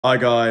Hi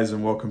guys,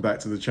 and welcome back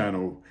to the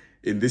channel.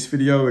 In this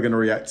video, we're going to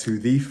react to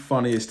the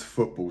funniest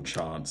football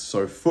chants.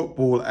 So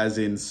football as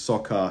in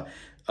soccer.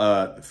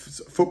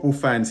 Football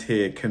fans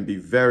here can be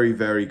very,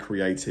 very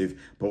creative,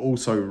 but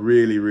also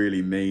really,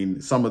 really mean.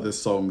 Some of the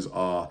songs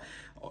are,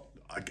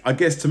 I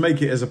guess, to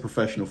make it as a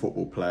professional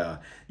football player,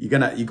 you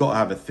got to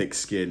have a thick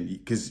skin,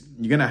 because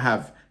you're going to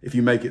have, if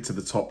you make it to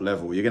the top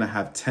level, you're going to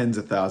have tens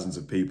of thousands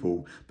of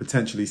people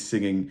potentially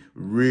singing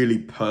really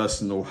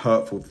personal,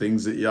 hurtful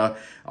things at you.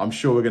 I'm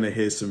sure we're going to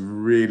hear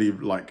some really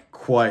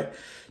quite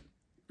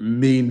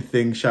mean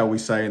things, shall we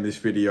say, in this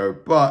video,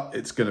 but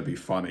it's going to be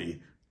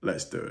funny.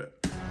 Let's do it.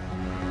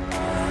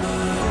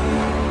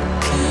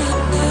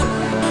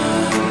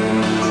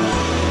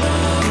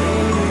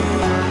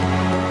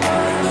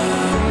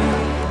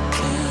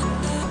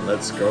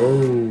 Let's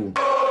go.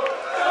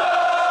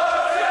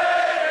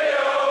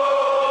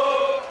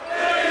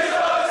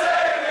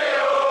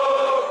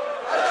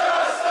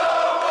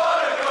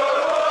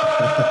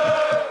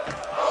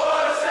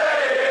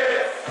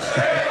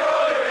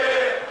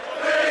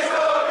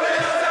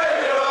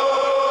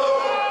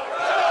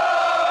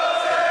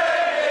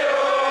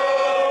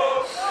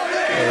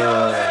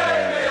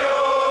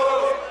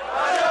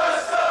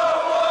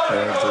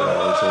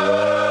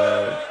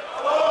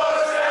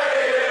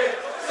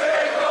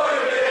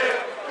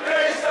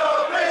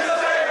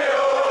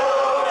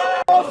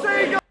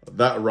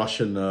 That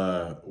Russian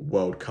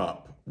World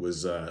Cup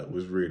was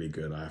really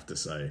good, I have to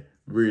say.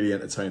 Really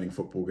entertaining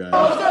football game. You've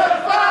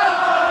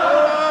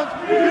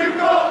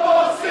got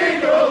more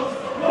singles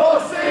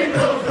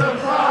than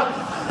France.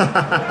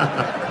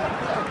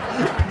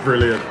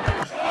 Brilliant.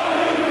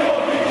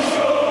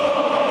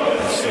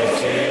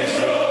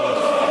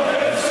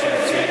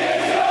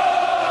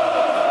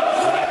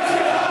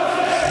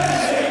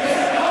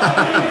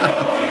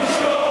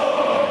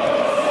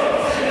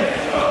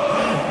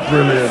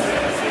 Brilliant.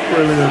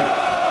 Brilliant.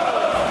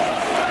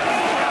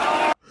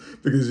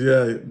 Because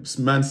yeah,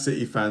 Man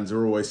City fans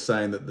are always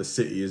saying that the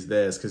city is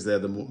theirs because they're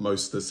the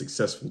most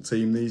successful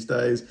team these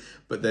days,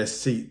 but their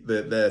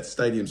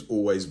stadium's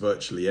always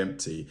virtually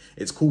empty.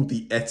 It's called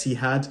the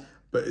Etihad,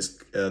 but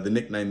it's the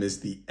nickname is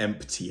the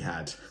Empty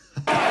Had.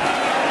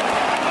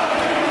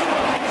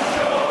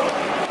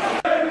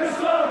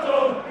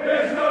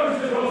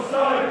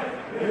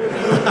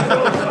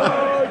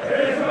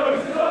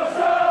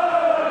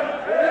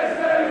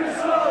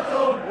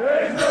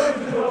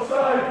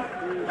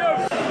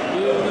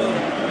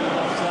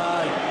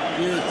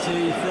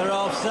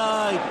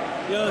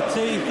 Your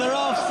teeth are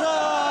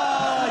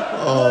offside!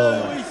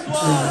 Oh.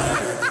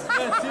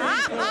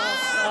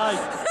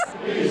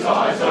 His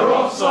eyes are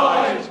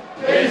offside!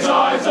 His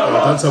eyes are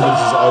offside! Don't tell me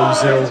this is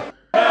Ozil.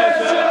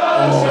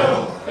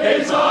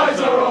 His eyes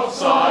are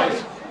offside!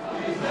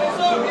 His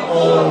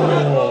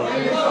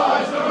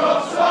eyes are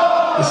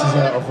offside! This is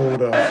out of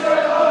order.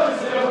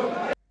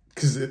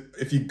 Because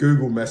if you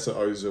Google Mesut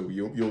Ozil,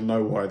 you'll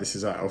know why this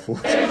is out of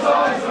order. His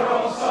eyes are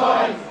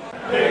offside!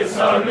 It's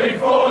only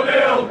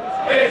 4-0!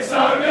 It's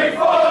only 4-0!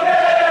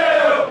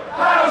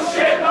 How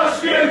shit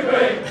must you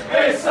be?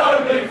 It's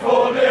only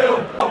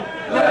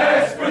 4-0!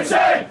 Let's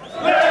pretend!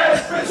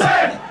 Let's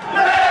pretend!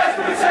 Let's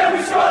pretend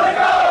we scored a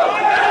goal!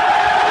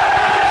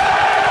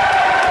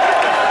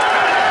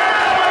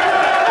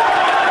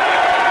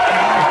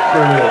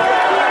 Brilliant.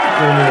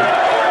 Brilliant.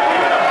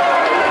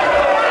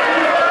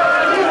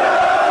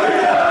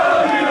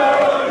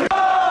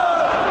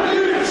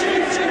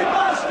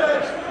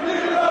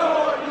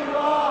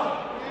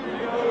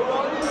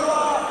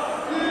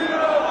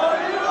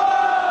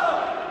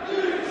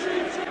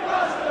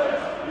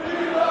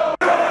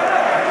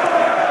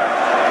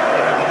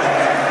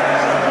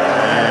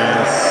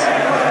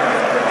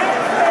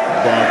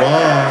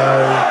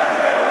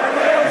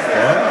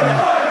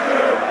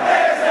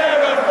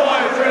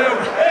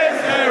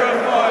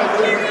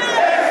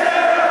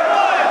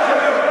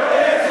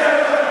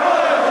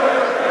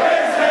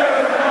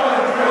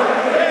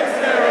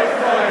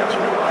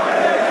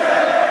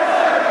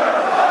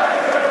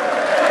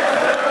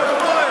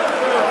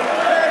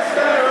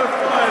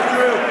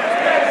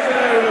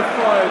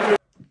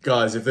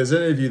 Guys, if there's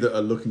any of you that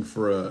are looking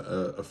for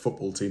a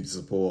football team to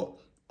support,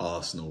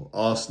 Arsenal.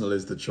 Arsenal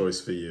is the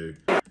choice for you.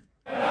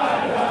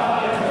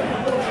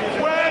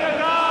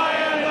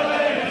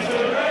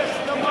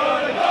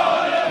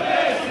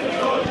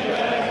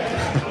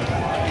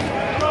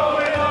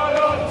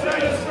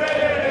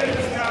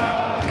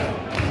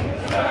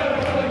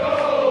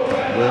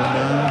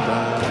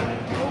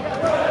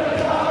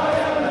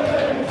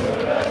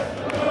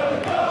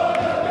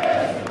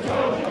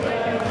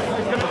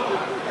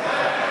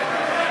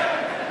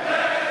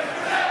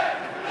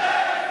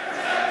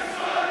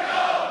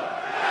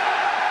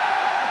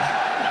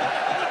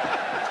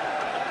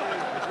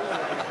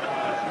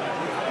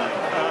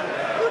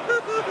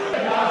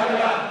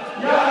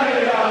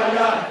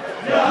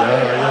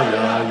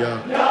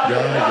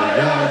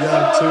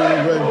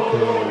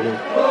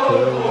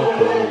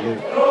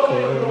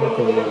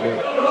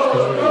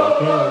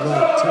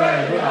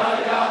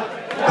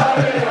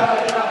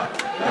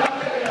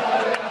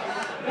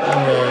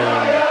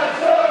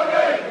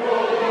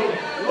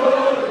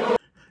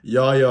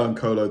 Yaya and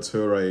Kolo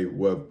Toure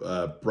were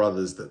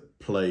brothers that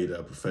played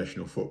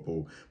professional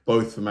football,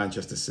 both for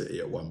Manchester City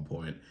at one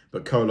point,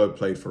 but Kolo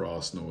played for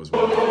Arsenal as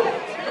well.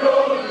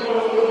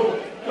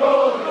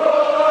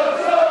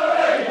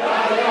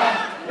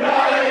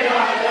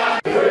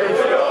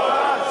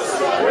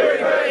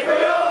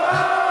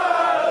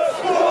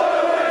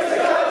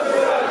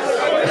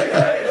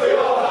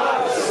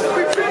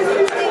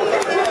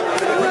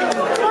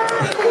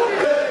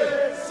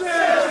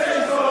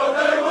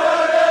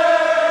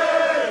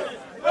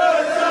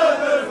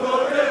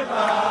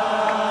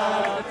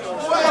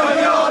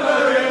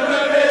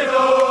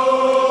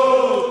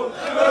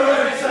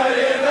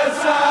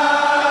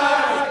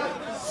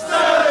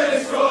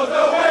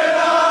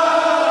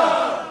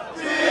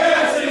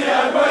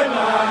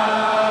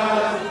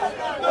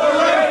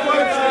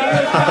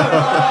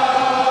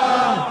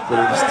 But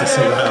it was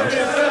disallowed.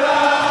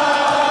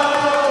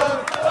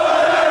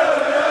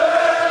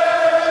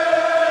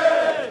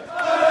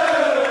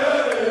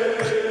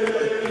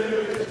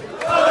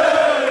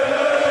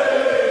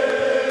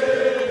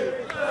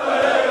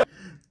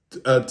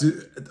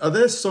 Are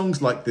there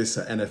songs like this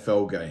at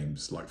NFL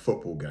games, like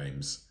football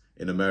games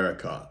in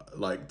America?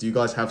 Like, do you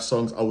guys have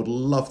songs? I would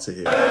love to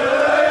hear.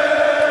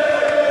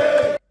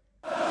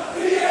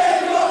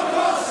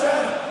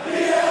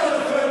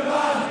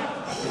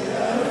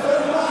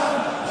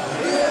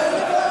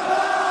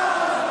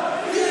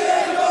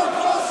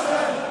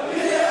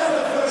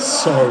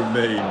 So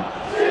mean.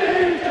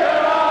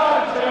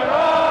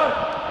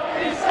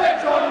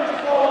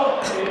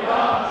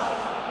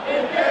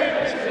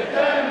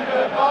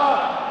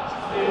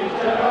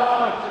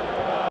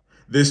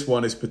 This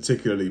one is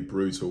particularly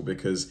brutal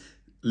because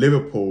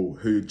Liverpool,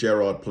 who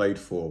Gerrard played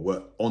for,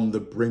 were on the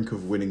brink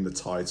of winning the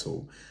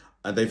title,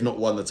 and they've not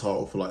won the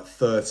title for like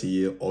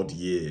 30-odd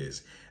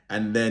years.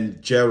 And then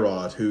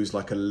Gerrard, who's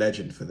like a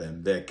legend for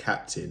them, their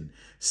captain,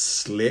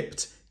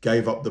 slipped,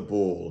 gave up the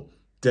ball.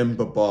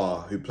 Demba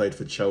Ba, who played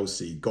for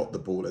Chelsea, got the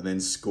ball and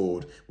then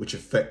scored, which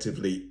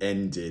effectively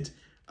ended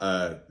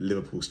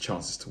Liverpool's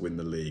chances to win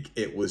the league.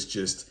 It was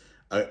just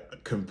a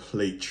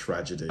complete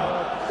tragedy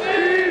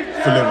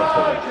for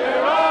Liverpool.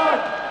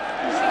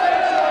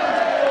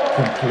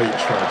 Complete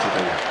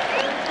tragedy.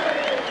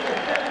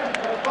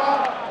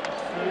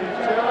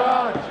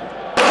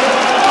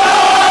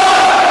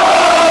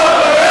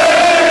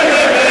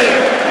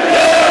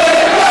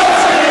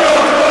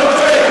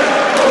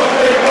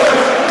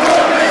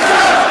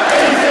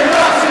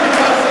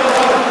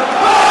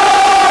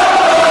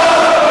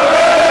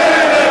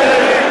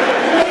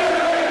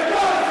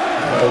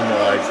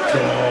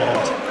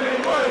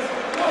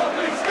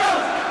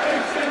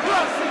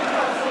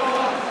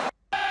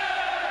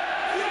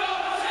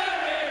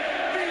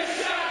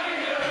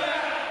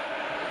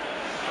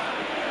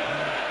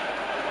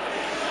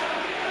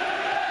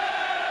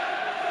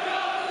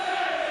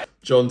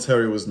 John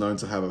Terry was known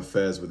to have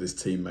affairs with his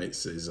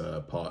teammates, his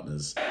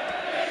partners.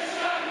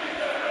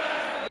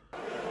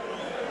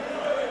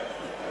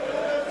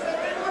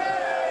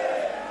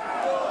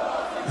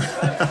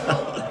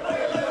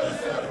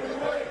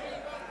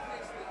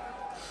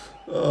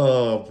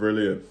 Oh,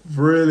 brilliant.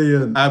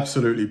 Brilliant.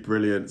 Absolutely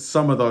brilliant.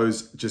 Some of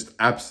those just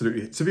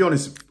absolutely, to be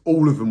honest,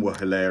 all of them were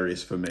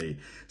hilarious for me.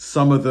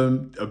 Some of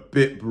them a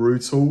bit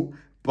brutal,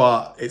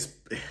 but it's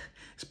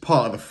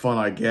part of the fun,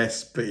 I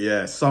guess. But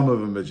yeah, some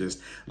of them are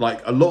just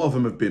like, a lot of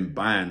them have been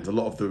banned. A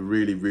lot of the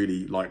really,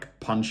 really like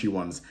punchy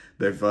ones,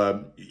 they've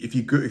if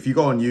you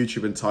go on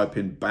YouTube and type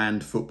in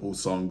banned football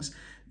songs,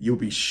 you'll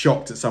be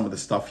shocked at some of the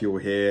stuff you'll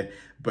hear.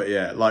 But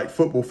yeah, like,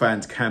 football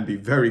fans can be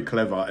very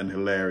clever and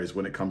hilarious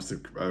when it comes to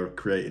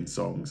creating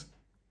songs.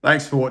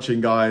 Thanks for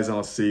watching, guys, and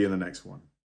I'll see you in the next one.